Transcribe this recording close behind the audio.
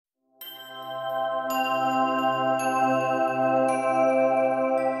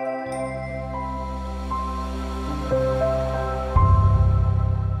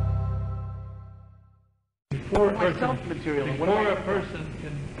material. Before a person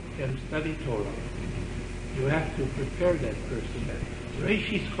can study Torah, you have to prepare that person.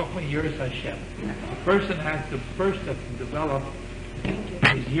 Reishis Chochmah Yiras Hashem. The person has to first have to develop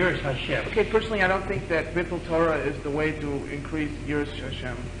his Yiras Hashem. Okay, personally, I don't think that Bittul Torah is the way to increase Yiras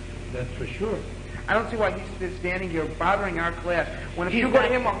Hashem. That's for sure. I don't see why he's standing here bothering our class. When if you go to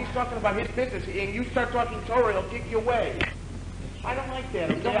him while he's talking about his business and you start talking Torah, he'll kick you away. I don't like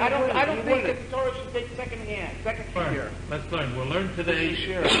that. Okay? I don't think that the Torah should take second tier. Let's learn. We'll learn today.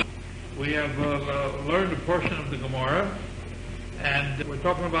 We have learned a portion of the Gemara, and we're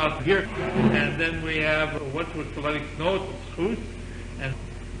talking about here. And then we have what would Kaladic know, Schus,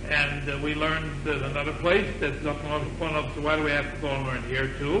 and we learned another place that's not one of. So why do we have to go and learn here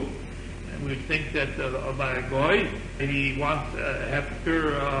too? And we think that by a goy, he wants a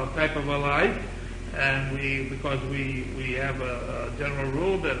hefker type of a life. And because we have a general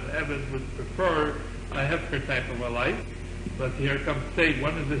rule that Evan would prefer a hefker type of a life. But here comes state,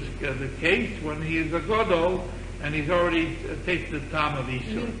 when is this the case? When he is a godol and he's already tasted the time of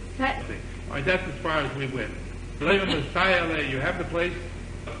Isur. All right, that's as far as we went. You have the place?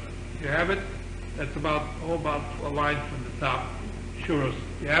 You have it? That's about a line from the top. Shuros.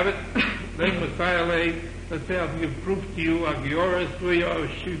 You have it? Let's say I'll give proof to you, a Gioris,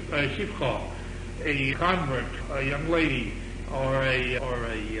 Shifcha, a convert, a young lady, or a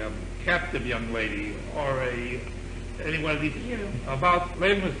captive young lady, or any one of these, about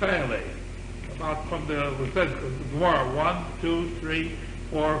Leim Messiah, about from the Gemara, 1, 2, 3,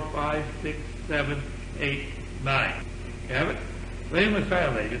 4, 5, 6, 7, 8, 9. You have it? Leim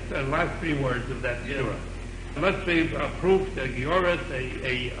Messiah, it's the last 3 words of that surah. Let's say proof that Gioris,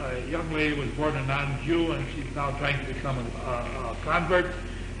 a young lady, was born a non-Jew and she's now trying to become a convert.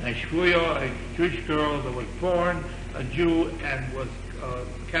 And a Shvuya, a Jewish girl that was born a Jew and was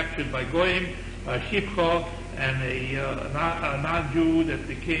captured by Goyim, a Shifcha, and a non-Jew that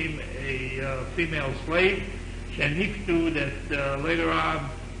became a female slave. Sheniftu, that later on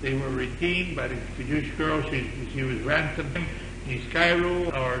they were redeemed by the Jewish girl. She was ransomed. Niskairu,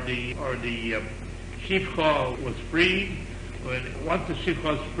 or the Shifcha was freed. Once the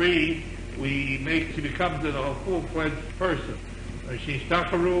Shifcha is freed, she becomes a full-fledged person. She's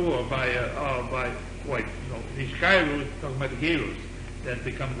Takaru, or Nishkairu is talking about the Gerus, that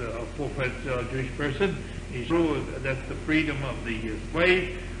becomes a full-fledged Jewish person. Nishru, that's the freedom of the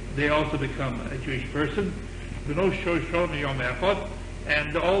slave. They also become a Jewish person.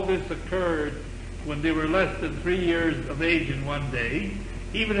 And all this occurred when they were less than 3 years of age in one day.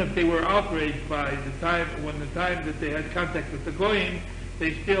 Even if they were outraged by the time that they had contact with the Goyim,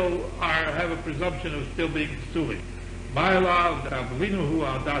 they still have a presumption of still being Kesulim.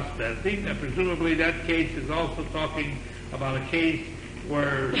 And presumably that case is also talking about a case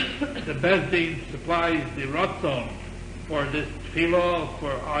where the Bezdin supplies the Ratzon for this tefillah,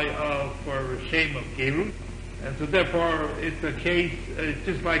 for shame of Gerut. And so therefore it's a case, it's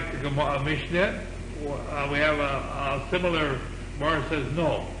just like the Gemara Mishnah. We have a similar, Gemara says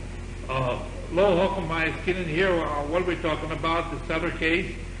no. Lo hokum ma'askin, here, what are we talking about? This other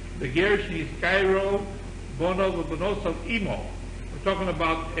case, the Gershon Cairo Bono Bonos Imo. We're talking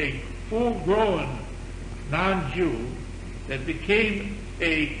about a full-grown non-Jew that became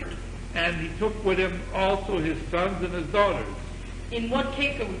and he took with him also his sons and his daughters. In what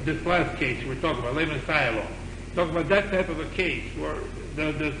case are we? This last case we're talking about, Lema Sayalon. Talking about that type of a case where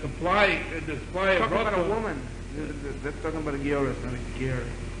the supply of talking about a woman. That's talking about a Gioris, not a Ger.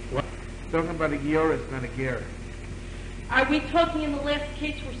 What? Talking about a Gioris, not a Ger. Are we talking in the last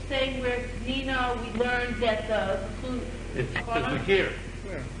case we're saying where Nina, we learned that it's the Ger.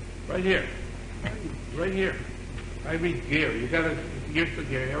 Where? Right here. Right here. I read Ger. You got a Gersa of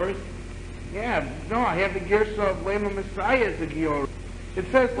Ger, Yeah, no, I have the Gersa of Lema Messiah as a Gioris. It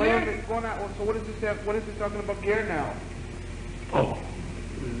says Lema, so what is this have? What is it talking about Ger now? Oh,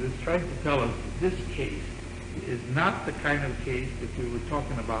 it's trying to tell us this case is not the kind of case that we were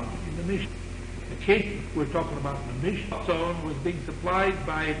talking about in the Mishnah. The case we're talking about in the Mishnah zone was being supplied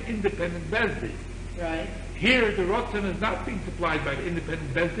by an independent Bezdin. Right. Here, the Rotzen is not being supplied by the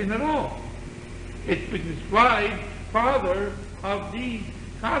independent Bezdin at all. It's being supplied father of these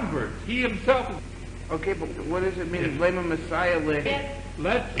converts. He himself is... Okay, but what does it mean? Lema Messiah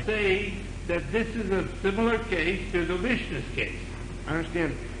Let's say that this is a similar case to the Mishnah's case. I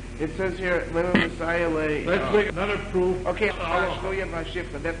understand. It says here, Lema Messiah Let's make another proof. Okay, I'll show you my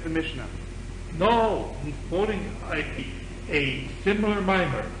shift, but that's the Mishnah. No, he's quoting a similar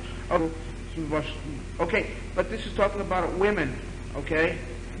mimer. Okay, but this is talking about women, okay?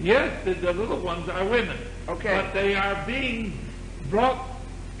 Yes, the little ones are women. Okay. But they are being brought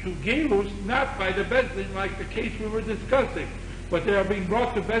to Gerus, not by the Bezdin like the case we were discussing, but they are being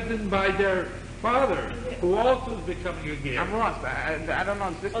brought to Bezdin by their father, who also is becoming a Ger. I'm lost. I don't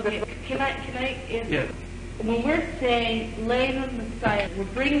know. Okay, can I answer? Yes. When we're saying Lema Messiah, we're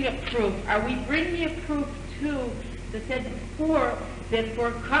bringing a proof. Are we bringing a proof too that said before that for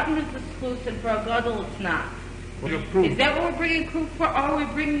a cotton it's a slus and for a gadol it's not? Is that what we're bringing proof for? Or are we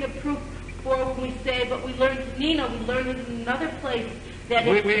bringing a proof for when we say, but we learned Nino, we learned it in another place that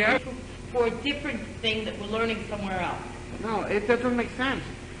it's proof for a different thing that we're learning somewhere else? No, it doesn't make sense.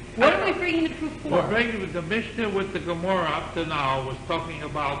 What are we bringing the proof for? We're bringing with the Mishnah with the Gemara up to now was talking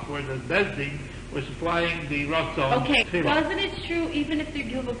about where the Bezdin was supplying the Ratzon. Okay, wasn't it true even if you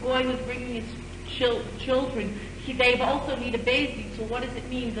have a boy who's bringing his children, they also need a Bezdin, so what does it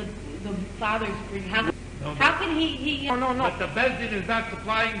mean the father's bringing? How can he No. But the Bezdin is not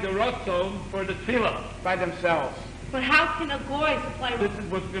supplying the Ratzon for the Tefillah. By themselves. But how can a goy supply? This is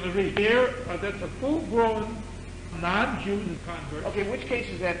what's going to read. Here, that's a full-grown non-Jew convert. Okay, which case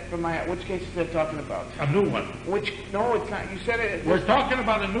is that which case is that talking about? A new one. No, it's not. You said it. We're talking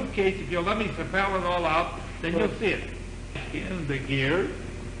about a new case. If you'll let me spell it all out, then you'll see it. In the gear,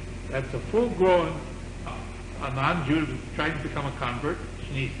 that's a full-grown a non-Jew trying to become a convert.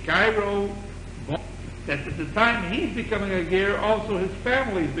 And he's Cairo. That at the time he's becoming a gear, also his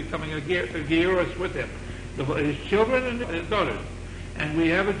family is becoming a gearus with him. His children and his daughters. And we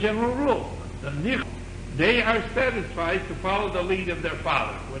have a general rule. They are satisfied to follow the lead of their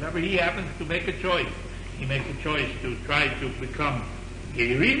father. Whenever he happens to make a choice, he makes a choice to try to become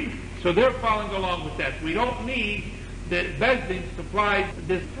gerim. So they're following along with that. We don't need the Bezdin supply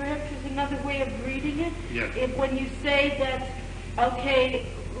this. Perhaps there's another way of reading it. Yes. If when you say that, okay,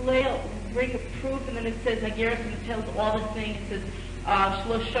 bring a proof, and then it says Hageris, and it tells all the things. It says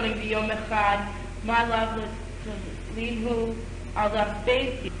Shlosh Shanim B'Yom Echad, My Love Linhu Al Daf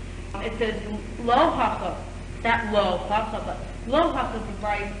Beis. It says Lo Hacha, not Lo Hacha, but Lo Hacha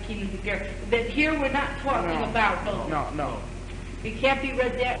B'Vayis Kinin B'Ger. That here we're not talking about those. No. It can't be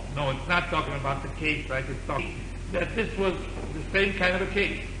read that. No, it's not talking about the case, right? It's talking that this was the same kind of a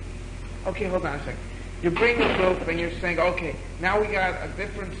case. Okay, hold on a second. You bring the proof and you're saying, okay, now we got a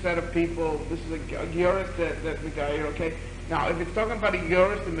different set of people. This is a Geuris that we got here, okay? Now, if it's talking about a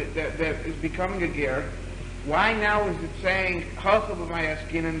Geuris that is becoming a Ger, why now is it saying, Halcha b'mayas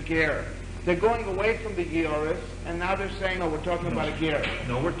skin and Ger? They're going away from the Geuris, and now they're saying, no, we're talking about a Ger.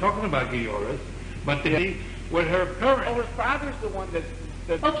 No, we're talking about Geuris, but with her parents. Oh, her father's the one that...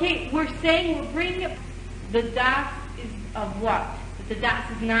 Okay, we're saying we're bringing up the das is of what? The das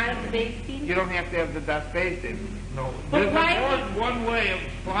is not of the base team? You don't have to have the das based in. No, But there's more than one way of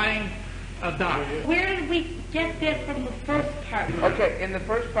applying a das. Where did we get that from the first part? Okay, in the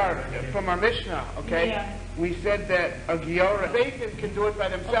first part, from our Mishnah, okay, Yeah. we said that a Giora, Satan can do it by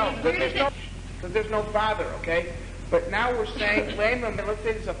themselves, Okay, because there's no father, okay? But now we're saying, Layman, let's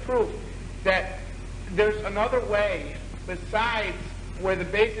say it's a proof that there's another way besides where the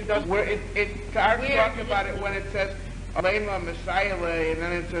basin does, where it starts talking about it when it says, Layman, Messiah, and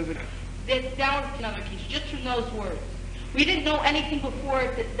then it says... That's down to another case, just from those words. We didn't know anything before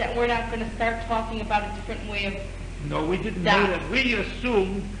it that we're not going to start talking about a different way of... No, we didn't know that. We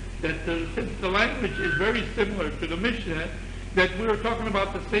assumed that since the language is very similar to the Mishnah, that we were talking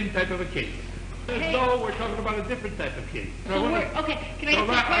about the same type of a case. Okay. No, we're talking about a different type of case. So can I ask you a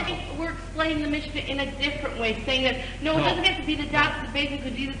question? We're explaining the Mishnah in a different way, saying that, no, it doesn't have to be the das, the basin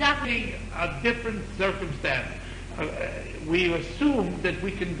could be the das. A different circumstance. We assume that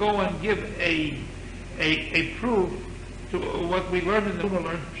we can go and give a proof to what we learned in the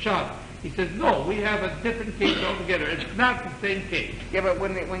learned Pshat. He says, no, we have a different case altogether. It's not the same case. Yeah, but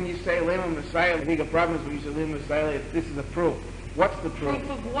when you say Layman Messiah, the bigger problem is when you say Layman Messiah, this is a proof. What's the proof? Proof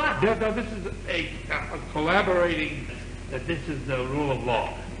of what? No, this is a collaborating, that this is the rule of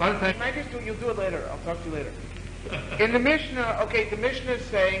law. A lot of times, You'll do it later. I'll talk to you later. In the Mishnah, okay, the Mishnah is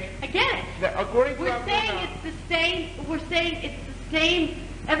saying... Again, that according to we're saying it's the same,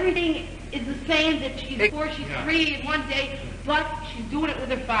 everything is the same, that she's 3 in one day, but she's doing it with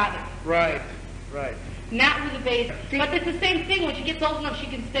her father. Right. Not with the base. But it's the same thing. When she gets old enough, she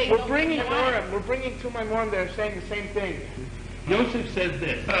can stay. We're bringing two Maimorim that are saying the same thing. Yosef says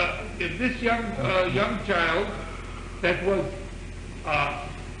this, if this young child that was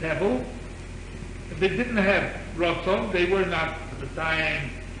Devil, they didn't have Ratzon, they were not at the time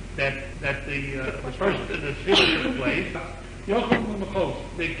that the first the tefillah took place.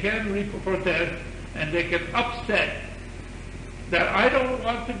 They can protest and they can upset that I don't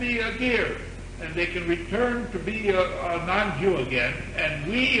want to be a gear, and they can return to be a non-Jew again, and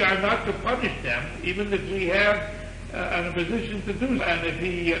we are not to punish them, even if we have in a position to do so. And if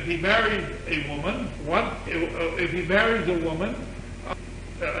he marries a woman, if he marries a woman,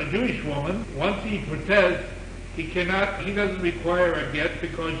 a Jewish woman, once he protests, he doesn't require a get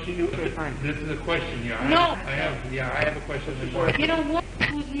because this is a question here. No. I have a question. You know, woman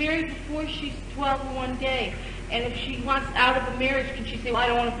who's married before she's 12 in one day, and if she wants out of a marriage, can she say, well, I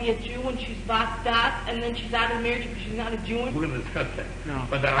don't want to be a Jew when she's bas das, and then she's out of marriage because she's not a Jew? We're going to discuss that. No.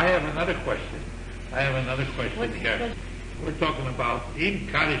 But I have another question. What's here. the question? We're talking about in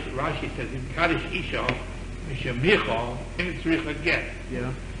Kaddish. Rashi says in Kaddish Isha, Mishamichal, in Tzricha get.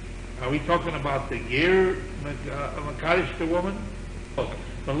 Yeah. Are we talking about the ger Kaddish the woman?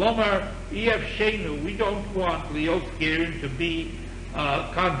 The Lomar Ef Shenu. We don't want Lios Gerin to be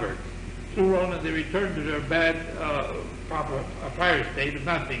converts. Through Rona, they return to their bad prior state of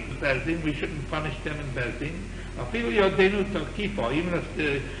not being Bezdin. We shouldn't punish them in Bezdin. Even if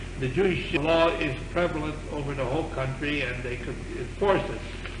the Jewish law is prevalent over the whole country and they could enforce it,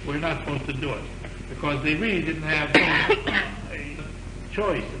 we're not supposed to do it because they really didn't have a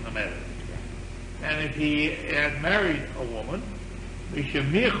choice in the matter. And if he had married a woman,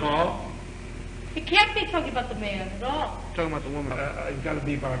 It can't be talking about the man at all. Talking about the woman. It's got to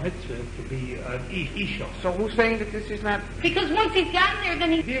be bar mitzvah to be an isha. So who's saying that this is not? Because once he's gotten there,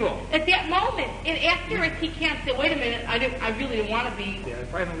 then Zero. at that moment, and afterwards, he can't say, wait a minute, I really didn't want to be. Yeah, I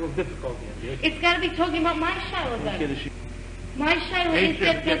find it a little difficulty in this. It's got to be talking about my shiloh then. My shiloh is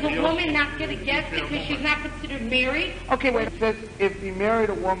that does a woman not get a get because she's not considered married? Okay, wait. It says if he married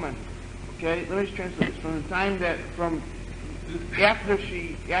a woman. Okay, let me just translate this. From the time after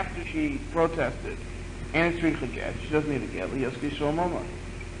she protested, and it's really get. She doesn't need a get. If she's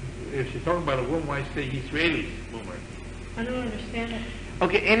talking about a woman, why say Israeli woman? I don't understand it.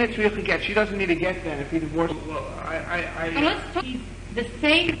 Okay, and it's really get. She doesn't need a get then if he divorced. Well, Unless the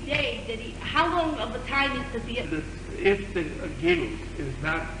same day that he, how long of a time does he? If the gilus is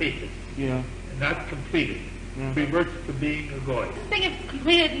not taken, not completed, reverts to being a goy. This thing is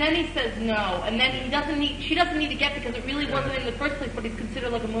completed, and then he says no, and then she doesn't need to get because it really wasn't in the first place, but he's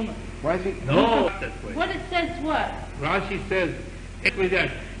considered like a woman. Why is he? No, not that way. What it says, what? Rashi says exactly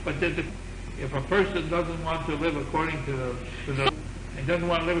that. But if a person doesn't want to live according to the and doesn't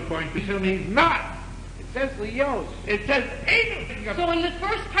want to live according to him, he's not. It says Leos. It says ain't. So in the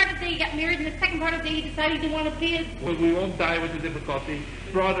first part of the day he got married, and the second part of the day he decided he didn't want to be it. Well, we won't die with the difficulty.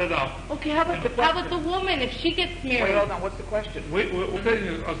 Brought it up. Okay, how about the woman if she gets married? Wait, hold on. What's the question? We're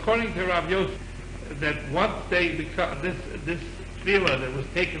saying, according to Rabbi Yosef, that once they become this tefillah that was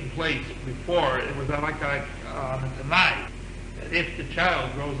taking place before, it was like on a tonight. That if the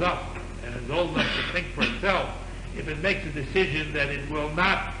child grows up and is old enough to think for itself, if it makes a decision that it will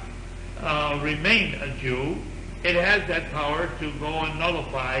not remain a Jew, it has that power to go and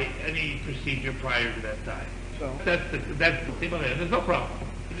nullify any procedure prior to that time. So that's the similar. There's no problem.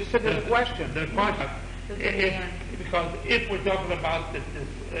 you just said there's a question. The question, because if we're talking about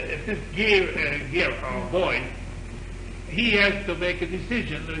if this gear boy, he has to make a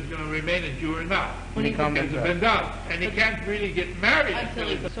decision that he's going to remain a Jew or not. When he comes and he can't really get married.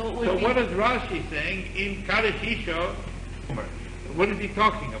 So what is Rashi saying in Kaddish Isha? What is he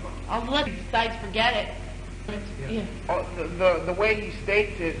talking about? I'll let these guys forget it. Yeah. Oh, the way he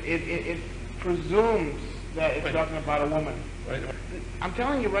states it presumes that it's talking about a woman. Right. I'm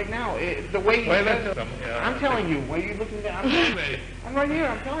telling you right now, the way he says it, I'm telling you, where you looking at? I'm right here,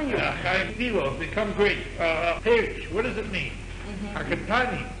 I'm telling you. Kesuvos, become great. Perish, what does it mean?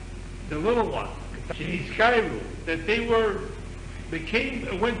 Akatani, the little one, Shiniskairu, that they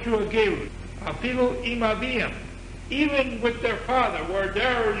went through a gerut. Afilu imaviyam, even with their father, where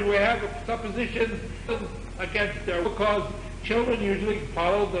there you have a supposition against their, because children usually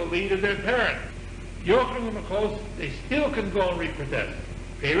follow the lead of their parents. Yochim and Mechos, they still can go and reprotest.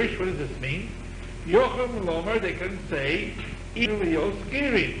 Perish, what does this mean? Yochim and Lomer, they can say, Ilios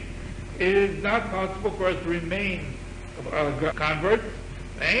Girim. It is not possible for us to remain converts.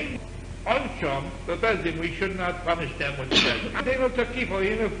 And Onsham, the Bezdin, we should not punish them with the Bezdin.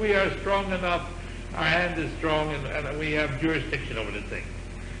 Even if we are strong enough, our hand is strong and we have jurisdiction over the thing.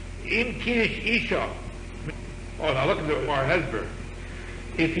 In Kiddush Isha, now look at the Mar Hezber.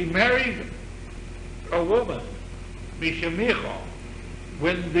 If he marries a woman, Mishamicha,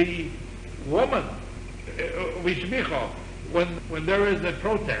 when the woman, Mishamicha, when there is a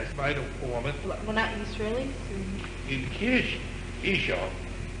protest by the woman, We're not Israelis? in Kiddush Isha,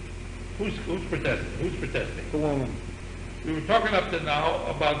 who's protesting? Who's protesting? The woman. We were talking up to now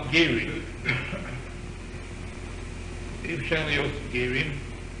about Geri. If Shalios Gerim,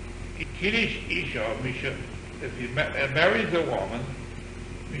 Kiddush Isha, if he marries a woman,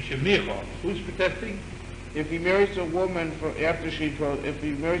 Mishamicha, who's protesting? if he marries a woman after she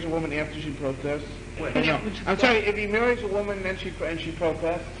protests. Wait, No, I'm sorry. If he marries a woman and she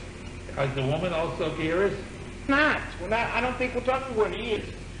protests. Is the woman also geirus? Not. We're not. I don't think we're talking what he is.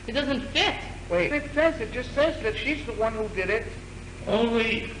 It doesn't fit. Wait. It says. It just says that she's the one who did it.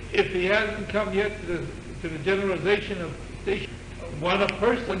 Only if he hasn't come yet to the generalization of one a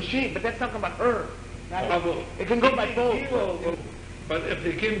person. When but that's talking about her. Well, It can go by both. But if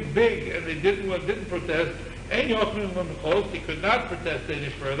they came big and they didn't protest, he could not protest any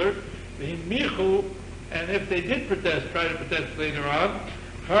further. And if they did protest, try to protest later on,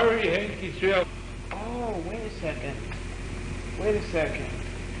 Oh, wait a second. What is that?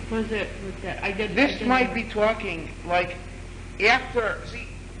 This might be talking like after. See,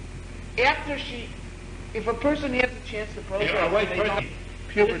 after she, if a person has a chance to protest,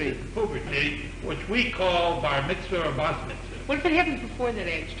 puberty, which we call bar mitzvah or bas mitzvah. What if it happens before that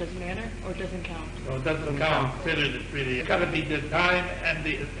age? Doesn't matter, or it doesn't count? No, it doesn't count. Considered it really. It's got to be the time and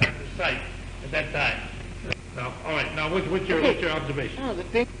the site at that time. Now, all right. Now, what's your observation? No, the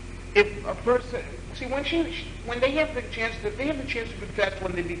thing, if a person, see, when they have the chance to protest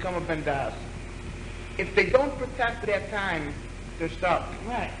when they become a bendas. If they don't protest at that time, they're stuck.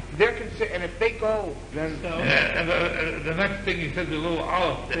 Right. And if they go, then. So. And the next thing he says, a little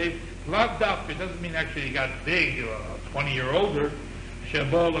olive. They loved up. It doesn't mean actually he got big, 20 year older.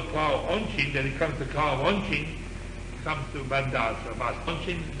 Shabol Klau Onchin, that he comes to Klau Onchin, comes to Bandas or Bas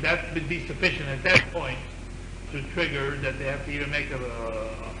Onchin, that would be sufficient at that point to trigger that they have to either make a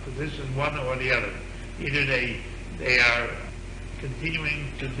position one or the other. Either they are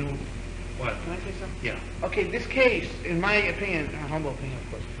continuing to do what? Can I say something? Yeah. Okay, this case, in my opinion, humble opinion,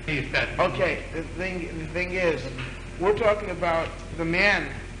 of course. Okay, the thing is, we're talking about the man,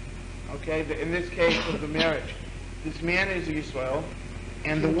 okay, in this case of the marriage. This man is Yisrael,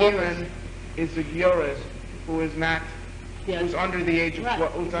 and the woman is a Yoris who is not, who's under the age of,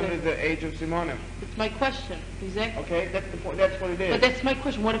 under the age of Simonim. That's my question. Exactly. Okay, that's the point. That's what it is. But that's my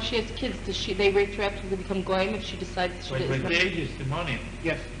question. What if she has kids? They retroactively become goyim if she decides she doesn't? But the age is Simonim.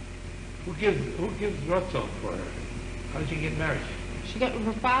 Yes. Who gives Rotzon for her? How did she get married? She got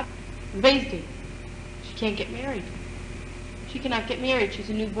her father, Bezdin. She can't get married. She cannot get married.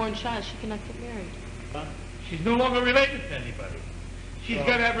 She's a newborn child. She cannot get married. She's no longer related to anybody. She's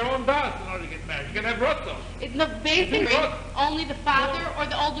got to have her own das in order to get married. She's got to have Rotzon. It's no basically only the father or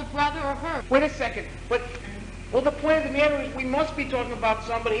the older brother or her. Wait a second. But well, the point of the matter is we must be talking about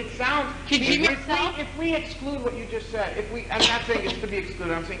somebody. It sounds. If we exclude what you just said, I'm not saying it's to be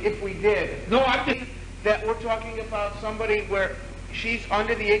excluded. I'm saying if we did. No, I think that we're talking about somebody where she's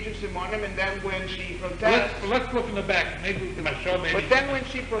under the age of Simonim, and then when she protests. Let's look in the back. Maybe we can show. But then when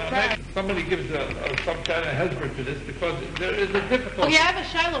she protests, maybe somebody gives some kind of hezbollah to this because there is a difficulty. Okay, I have a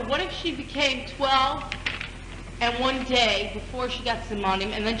shiloh. What if she became 12 and one day before she got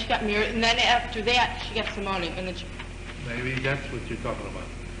Simonim, and then she got married, and then after that she got Simonim, and then she. Maybe that's what you're talking about.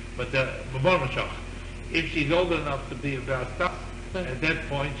 But if she's old enough to be about stuff. At that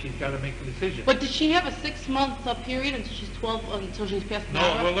point, she's got to make a decision. But did she have a 6-month period until she's 12, until she's past?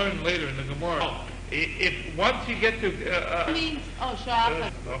 No, we'll learn later in the Gemara. If once you get to, means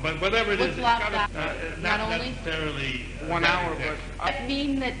shaf. But whatever it is, it's got to, not only necessarily 1 hour. But that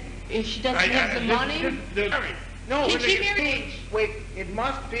mean that if she doesn't have the money, no. Can she marry? Wait, it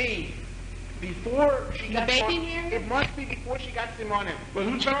must be before she got the baby here. It must be before she got Simonim. Well,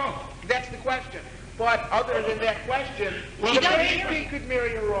 who's wrong? That's the question. But other than that question, well, the baby could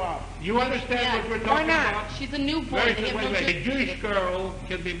marry her off. You understand what we're talking about? She's a newborn. A Jewish girl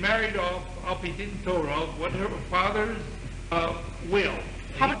can be married off in Torah with her father's will.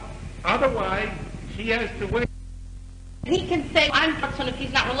 Otherwise, she has to wait. He can say, I'm not son if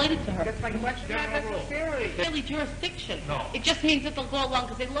he's not related to her. That's my question. Not necessarily. Really jurisdiction. No. It just means that they'll go along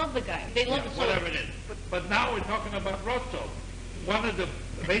because they love the guy. They love the whatever it is. But now we're talking about Rotzo. One of the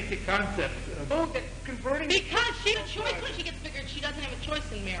basic concepts. Converting. Because she has a choice when she gets bigger. She doesn't have a choice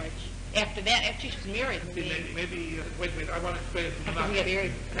in marriage. After that, after she's married. Maybe wait. I want to explain it to you. Get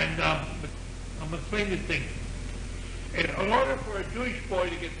married. And I'm going to explain this thing. In order for a Jewish boy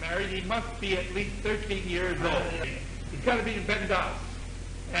to get married, he must be at least 13 years old. He's got to be in Ben Das.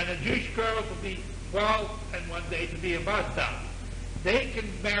 And a Jewish girl to be 12 and one day to be a Basta. They can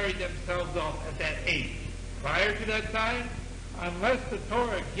marry themselves off at that age. Prior to that time, unless the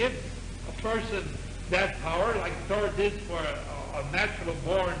Torah gives a person that power, like the Torah did for a natural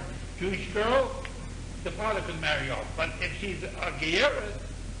born Jewish girl, the father can marry off. But if she's a Geirus,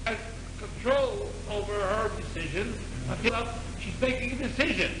 has control over her decision until she's making a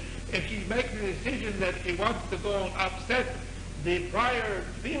decision. If she's making a decision that she wants to go and upset the prior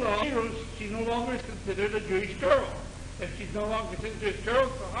Philo, she no longer is considered a Jewish girl. If she's no longer considered a Jewish girl,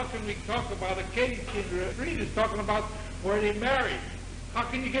 so how can we talk about a case in Reed is talking about where they married? How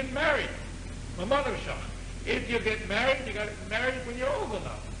can you get married? If you get married, you got to get married when you're old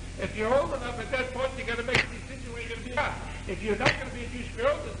enough. If you're old enough, at that point, you got to make a decision where you're going to be. If you're not going to be a Jewish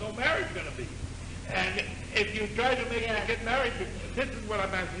girl, there's no marriage going to be. And if you try to make her get married, this is what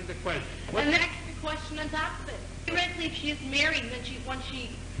I'm asking the question. And that's the question on top of it. Theoretically, if she is married, then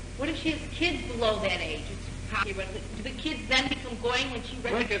what if she has kids below that age? Do the kids then become going when she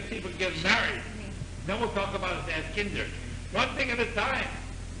Look at people getting married. Then we'll talk about it as kinder. One thing at a time.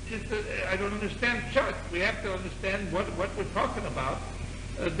 Just, I don't understand church. We have to understand what we're talking about.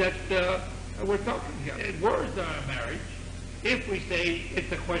 We're talking here. Words are a marriage. If we say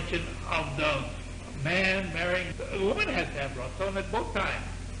it's a question of the man marrying, a woman has to have ratzon at both times.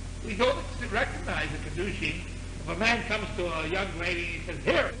 We don't recognize a kedushin. If a man comes to a young lady and he says,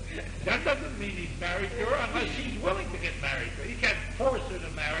 here, that doesn't mean he's married to her unless she's willing to get married to her. He can't force her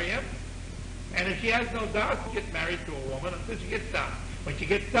to marry him. And if she has no doubt, she gets married to a woman until she gets done. When she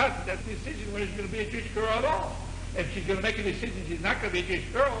gets done, that's the decision whether she's going to be a Jewish girl at all. If she's going to make a decision she's not going to be a Jewish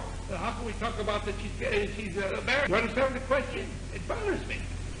girl, then how can we talk about that she's married? You understand the question? It bothers me.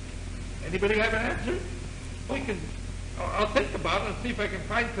 Anybody have an answer? I'll think about it and see if I can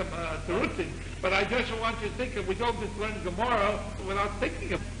find some terutzim. But I just want you to think of, we don't just learn Gemara without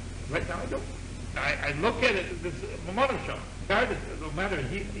thinking of it. Right now I don't. I look at it, this Mamonashah. No matter,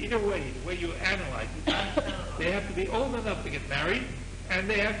 either way, the way you analyze it, they have to be old enough to get married, and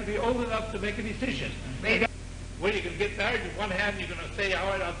they have to be old enough to make a decision. When you're going to get married, with one hand you're going to say, all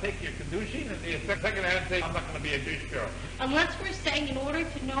right, I'll take your kedushin, and the second hand say, I'm not going to be a Jewish girl. Unless we're saying in order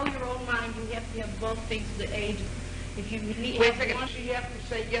to know your own mind, you have to have both things of the age. If you need Wait a second, does she have to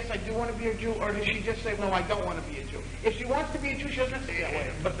say, yes, I do want to be a Jew, or does she just say, no, I don't want to be a Jew? If she wants to be a Jew, she doesn't say that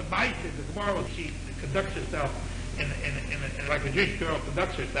way. But the Bible says, the Gemara, she conducts herself in like a Jewish girl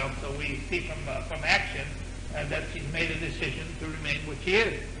conducts herself, so we see from action that she's made a decision to remain what she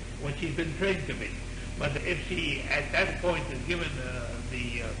is, what she's been trained to be. But if she, at that point, is given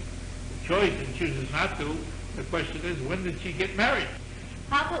the choice and chooses not to, the question is, when did she get married?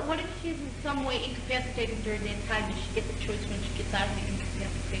 How about, what if she's in some way incapacitated during that time? Does she get the choice when she gets out of the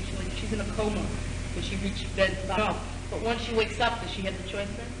incapacitation? Like if she's in a coma, does she reach bed? No. But once she wakes up, does she have the choice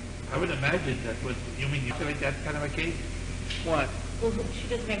then? I would imagine that was, you mean you say that's kind of a case? What? Well, she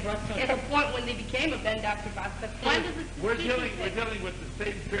doesn't have ratzon. At the point when they became a Ben Dr. Basta, when does it we're dealing with the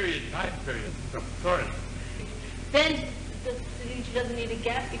same time period, of course. Then she doesn't need a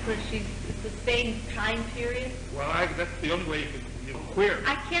get because it's the same time period? Well, that's the only way you can queer.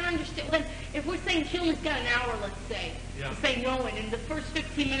 I can't understand. When, if we're saying she only's got an hour, let's say, to say no, and in the first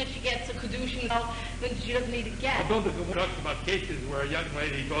 15 minutes she gets a kedushin, then she doesn't need a get. I don't think we talk about cases where a young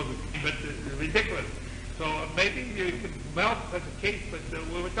lady goes, but it's ridiculous. So maybe you can mount such a case, but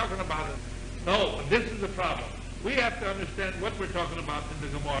we were talking about it. No, this is the problem. We have to understand what we're talking about in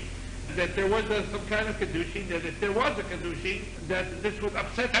the Gemara. That there was some kind of kedushin, that if there was a kedushin, that this would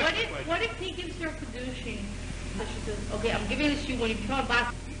upset that situation. What if he gives her a kedushin? So she says, okay, I'm giving this to you when you become a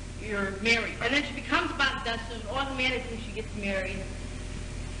bas, you're married. And then she becomes a bas, and automatically she gets married.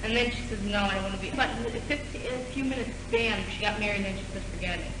 And then she says, no, I don't want to be. But in a few minutes, bam, she got married, and then she says,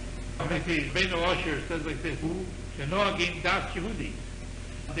 forget it. Bein Osher says like this, Shenoagim das Yehudi.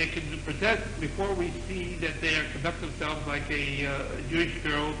 They can protest before we see that they are conduct themselves like a Jewish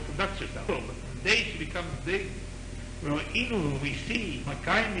girl conducts herself. But the day she becomes big, we see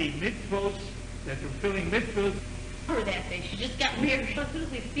Makayim mitzvos, that they're fulfilling mitzvahs. Her that day, she just got married. She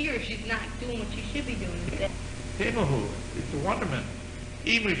absolutely fear she's not doing what she should be doing. Temahu, it's a wonderment.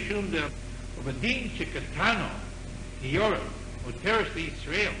 Imashum the Vadin Chikatano, Yoram, Muteris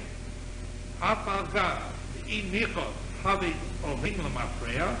Israel, Apalga, Imichot, Havi Ovingla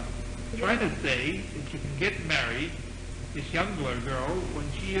Mafreya, trying to say that you can get married, this young girl, when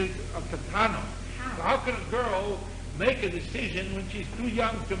she is a katano. So how can a girl make a decision when she's too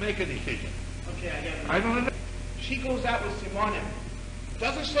young to make a decision? Okay, I don't know. She goes out with Simonim. It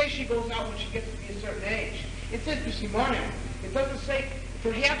doesn't say she goes out when she gets to be a certain age. It says to Simonim. It doesn't say,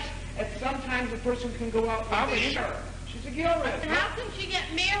 perhaps at some times a person can go out with her. She's a girl. And how can she get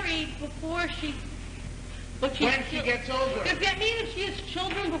married before she... When she gets older. Does that mean if she has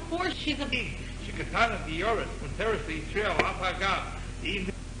children before she's a... Shikatana Dioris, Muteris Israel, Apagam,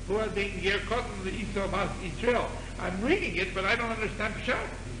 who are being Yerkotim the Esau Mas Israel. I'm reading it, but I don't understand Pshat.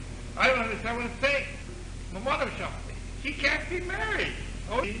 I don't understand what it's saying. Mamadav Shamsi. She can't be married.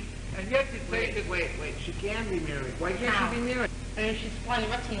 Oh, and yet it's saying that... Wait. She can be married. Why can't she be married? And she's flying the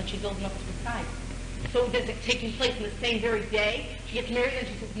rest of them that she's old enough to decide. So is it taking place in the same very day? She gets married and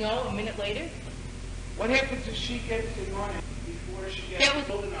she says no a minute later? What happens if she gets to running before she gets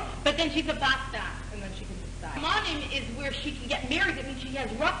old enough? But then she's a basta, and then she can decide. Monim is where she can get married. That means she has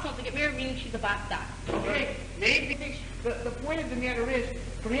ratzon to get married, meaning she's a basta. Okay, maybe the point of the matter is,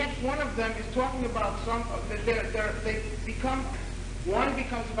 perhaps one of them is talking about they become, one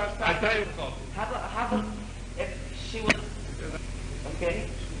becomes a basta. I tell you something. How about if she was, okay?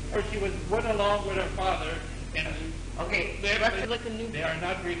 Or she was went along with her father, and Okay, they are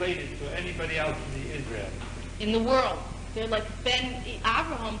not related to anybody else in the Israel. In the world. They're like Ben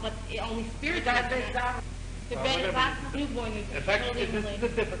Abraham, but only spiritual. They're Ben Abraham, newborn. In fact, this is the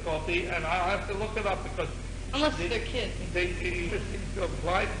difficulty, and I'll have to look it up because unless they're kids. They seem to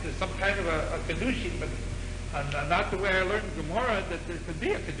apply to some kind of a kedushin, but not the way I learned in Gemara that there could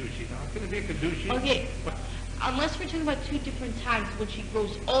be a kedushin. How can there be a kedushin? Okay. Unless we're talking about two different times, when she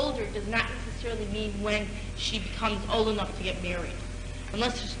grows older does not necessarily mean when she becomes old enough to get married.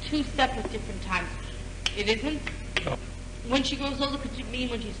 Unless there's two separate different times. It isn't? No. When she grows older, could it mean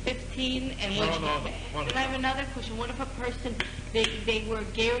when she's 15? And when No. Then I have another question. What if a person, they were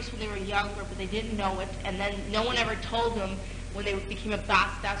gayers when they were younger, but they didn't know it, and then no one ever told them when they became a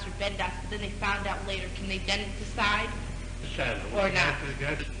bastas or bendas, but then they found out later. Can they then decide? Or not?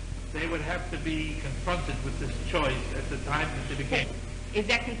 They would have to be confronted with this choice at the time that they became. Is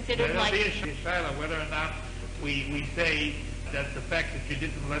that considered like... Whether or not we say that the fact that you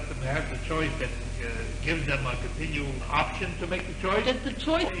didn't let them have the choice that gives them a continual option to make the choice. Does the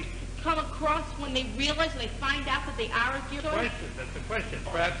choice come across when they realize, when they find out that they are a gay choice? That's the question.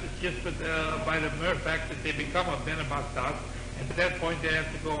 Perhaps it's just by the mere fact that they become a ben bastas, and at that point they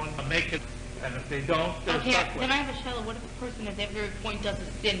have to go and make it. And if they don't, they're stuck with it. Then I have a shallow. What if a person at that very point does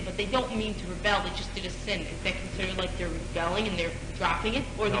a sin, but they don't mean to rebel, they just did a sin? Is that considered like they're rebelling and they're dropping it,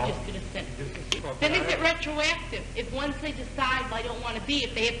 or they just did a sin? Then is it retroactive? If once they decide, I don't want to be,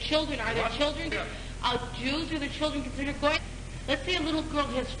 if they have children, are their children Jews, or their children considered goy? Let's say a little girl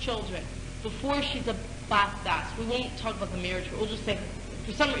has children before she's a bastas. We won't talk about the marriage, but we'll just say,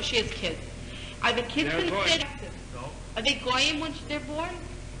 for some reason, she has kids. Are the kids considered? No. Are they goyim when they're born?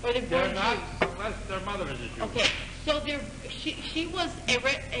 Or they're not, unless their mother is a Jew. Okay, so she was a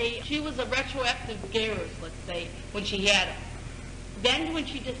retroactive gerus, let's say, when she had him. Then when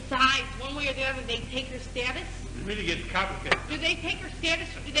she decides one way or the other, they take her status. It really gets complicated. Do they take her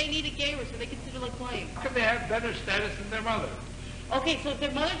status, or do they need a gerus? Are they considered like goyim? How can they have better status than their mother? Okay, so if their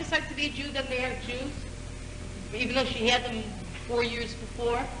mother decides to be a Jew, then they are Jews, even though she had them 4 years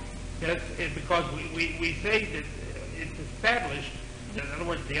before. Yes, because we say that it's established. In other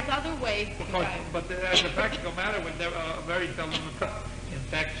words, There's other ways. But as a practical matter, when they're very seldom occur. In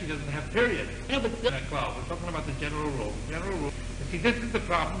fact, she doesn't have period. No, but in that cloud. We're talking about the general rule. The general rule. And see, this is the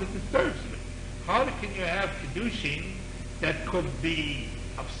problem that disturbs me. How can you have kedushin that could be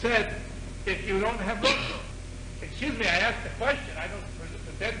upset if you don't have rachel? Excuse me, I asked a question. I don't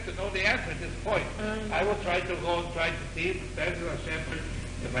pretend to know the answer at this point. I will try to go and try to see if it says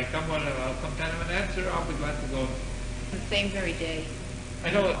if I come with some kind of an answer, I'll be glad to go. The same very day. I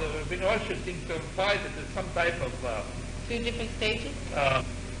know the Rabbi Osher seems to imply that there's some type of two different stages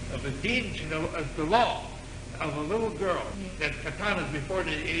of a deen, as the law of a little girl that katanas before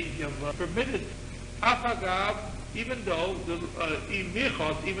the age of permitted afagav, even though the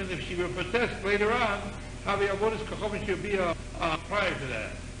even if she will protest later on, havi avodas kachom should be prior to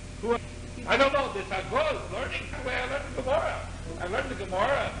that. I don't know. This I was learning the way I learned the Gemara. I learned the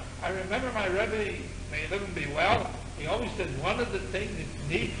Gemara. I remember my Rabbi, may live and be well. He always said one of the things that's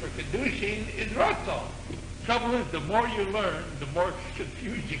needed for kedushin is ratzon. Trouble is, the more you learn, the more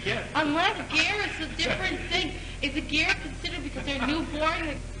confused you get. Unless ger is a different thing. Is a ger considered because they're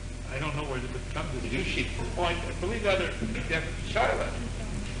newborn? I don't know where it comes to the kedushin point. I believe other different shiloh.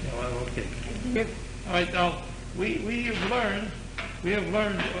 Well, okay. All right. Now we have learned,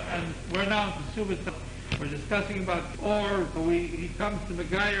 and we're now in Kesuvos. We're discussing about, he comes to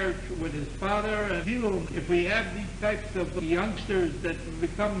Megayer with his father, and if we have these types of youngsters that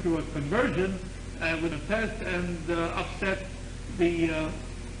become to a conversion with a test and upset the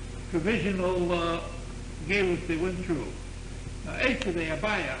provisional galus they went through. Today,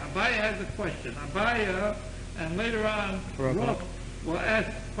 Abaya has a question. Abaya, and later on, Rook will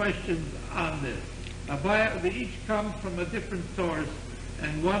ask questions on this. Abaya, they each come from a different source,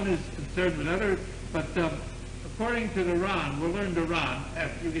 and one is concerned with other. But according to the Ran, we'll learn the Ran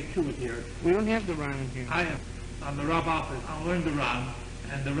after you get to it here. We don't have the Ran in here. I am on the Rav office. I'll learn the Ran,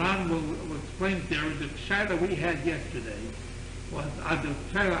 and the Ran will explain there. The shaila we had yesterday was the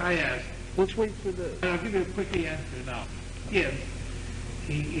shaila I asked. Let's wait for the. I'll give you a quick answer now. Yes,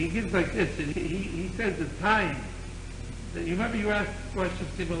 he gives like this. He says the time. You remember you asked the question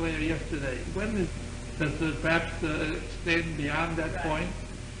similar yesterday. Does the perhaps extend beyond that point?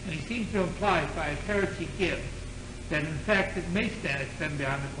 And he seems to imply by a teretz he gives that in fact it may extend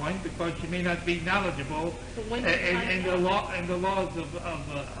beyond the point because she may not be knowledgeable in the laws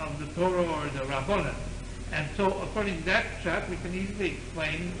of the Torah or the Rabbanan. And so according to that pshat, we can easily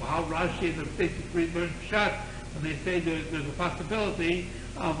explain how Rashi and the basic learn pshat when they say there's a possibility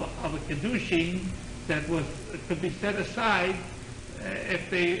of a kedushin that could be set aside if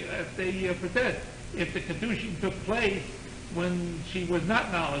they protest. If the kedushin took place when she was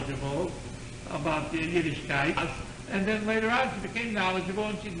not knowledgeable about the Yiddishkeit, and then later on she became knowledgeable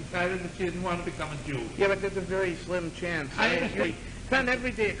and she decided that she didn't want to become a Jew. Yeah, but there's a very slim chance. It's not an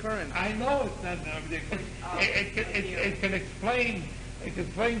everyday occurrence. I know it's not an everyday occurrence. It can explain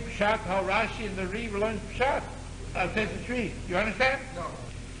pshat how Rashi and the Ri learned pshat. Says the tree. You understand? No.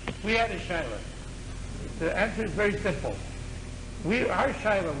 We had a shaila. The answer is very simple. Our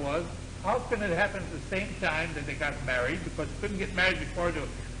shaila was, how can it happen at the same time that they got married? Because they couldn't get married before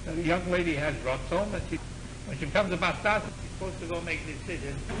the young lady has ratzon, and when she becomes a bastas, she's supposed to go make a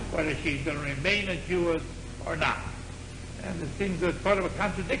decision whether she's going to remain a Jewess or not. And it seems it's part of a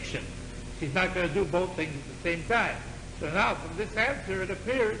contradiction. She's not going to do both things at the same time. So now, from this answer, it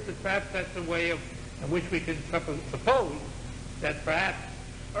appears that perhaps that's a way in which we can suppose that perhaps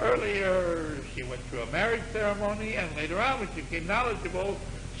earlier she went through a marriage ceremony, and later on, when she became knowledgeable,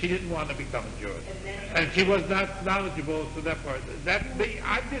 she didn't want to become a Jew. And she was not knowledgeable to that part.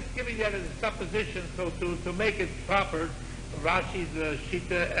 I'm just giving that as a supposition, so to make it proper, Rashi's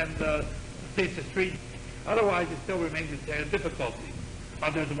Shita and the Tesa Street. Otherwise, it still remains a difficulty.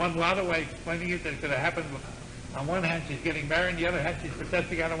 There's one other way explaining it that could have happened. On one hand, she's getting married, on the other hand, she's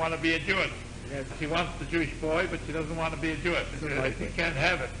protesting, I don't want to be a Jewess. Yes. She wants the Jewish boy, but she doesn't want to be a Jewess. You can't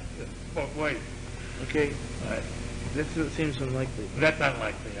have it both ways. Okay. All right. This seems unlikely. That's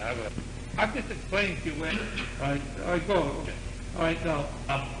unlikely. I'm just explaining to you when. All right, go. Okay. All right, now,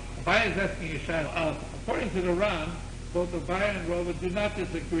 Rabbi is asking a shaila. According to the Ran, both Rabbi and Rova do not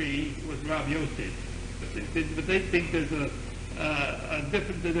disagree with Rav Yosef, but they think there's a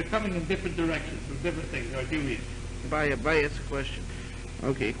different. They're coming in different directions from different things. Right, you read. Rabbi asks a question.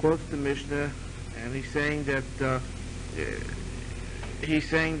 Okay, he quotes the Mishnah, and he's saying that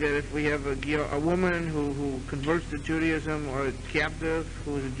if we have a woman who converts to Judaism, or a captive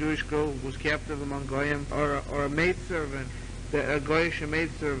who is a Jewish girl who's captive among Goyim, or a maidservant, a Goyish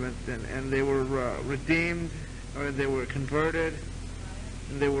maidservant, and they were redeemed, or they were converted,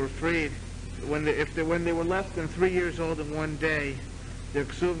 and they were freed. When they were less than 3 years old in one day, their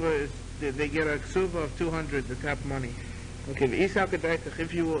ksuva they get a ksuva of 200, the top money. Okay, if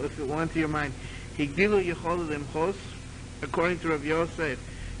it went to your mind, according to Rav Yosef,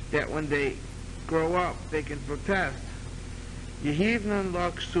 that when they grow up, they can protest. Yehivnan la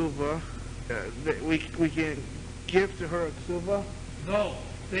ksuva, we can give to her a ksuva? No,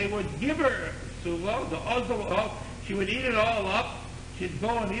 they would give her a ksuva, the ozol, she would eat it all up, she'd go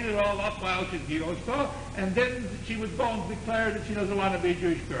and eat it all up while she's Yosa, and then she would go and declare that she doesn't want to be a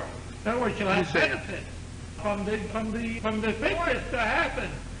Jewish girl. In other words, she'll have benefits from the fitness to happen.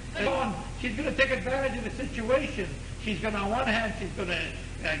 And she's going to take advantage of the situation. She's going to, on one hand, she's going to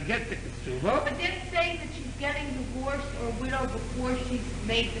get the ksuva. But then say that she's getting divorced or widowed before she's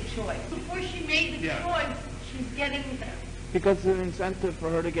made the choice. Before she made the choice, she's getting that. Because it's an incentive for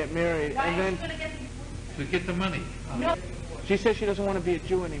her to get married. Why and then is she going to get divorced? To get the money. No. She says she doesn't want to be a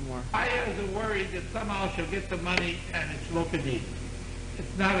Jew anymore. I is worried that somehow she'll get the money and it's lokadin.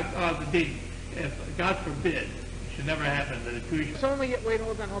 It's not the deed. If, God forbid, it should never happen that a Jewish... Wait,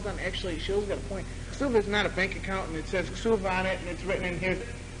 hold on. Actually, Shul's got a point. Ksuva is not a bank account, and it says Ksuva on it, and it's written in here.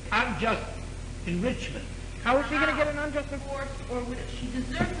 Unjust enrichment. How is she going to get an unjust divorce, or she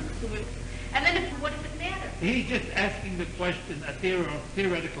deserves a Ksuva? And then what does it matter? He's just asking the question, a theoretical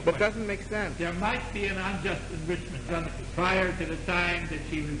question. But it doesn't make sense. There might be an unjust enrichment done prior to the time that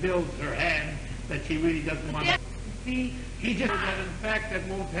she reveals her hand that she really doesn't want to... He just said that in fact that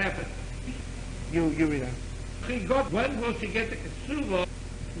won't happen. You read that. When will she get the Kesuvos?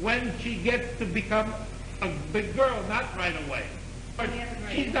 When she gets to become a big girl, not right away.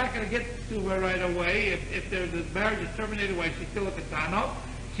 She's not going to get the Kesuvos right away. If the marriage is terminated while she's still a Katano,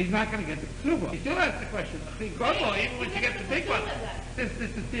 she's not going to get the Kesuvos. She still asks the question, even when she gets the big one. This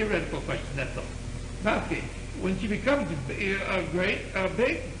is a theoretical question, that's all. Not okay. When she becomes big,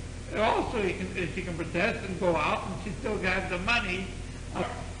 also she can protest and go out, and she still got the money.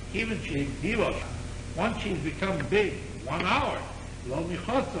 Even once she's become big, 1 hour, Lo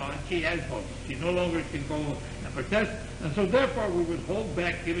michasa, and she has votes. She no longer can go and protest, and so therefore we would hold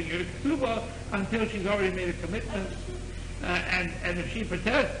back giving her the kesuva until she's already made a commitment. And if she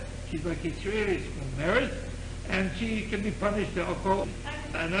protests, she's like Israelis merit, and she can be punished. In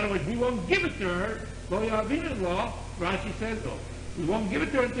other words, we won't give it to her. Lo yavin law, Rashi says so. We won't give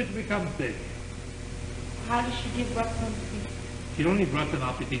it to her until she becomes safe. How does she give Ratzon? She don't need Ratzon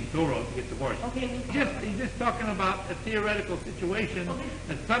Apitin Torah to get divorced. Okay. He's just talking about a theoretical situation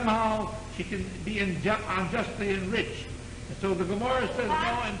that somehow she can be unjustly enriched. And so the Gemara says,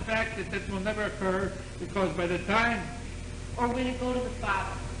 no, in fact, that will never occur, because by the time... Or would it go to the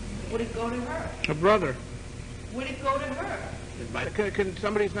father? Would it go to her? Her brother. Would it go to her? Can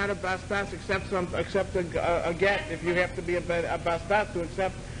somebody's not a bastas accept a get if you have to be a bastas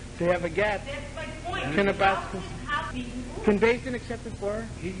to have a get? That's my point. Can a bastas can Beis Din accept it for her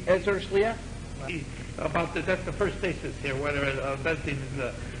as her shliach? That's the first basis here. Whether Beis Din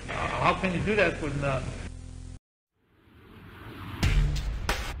is how can you do that when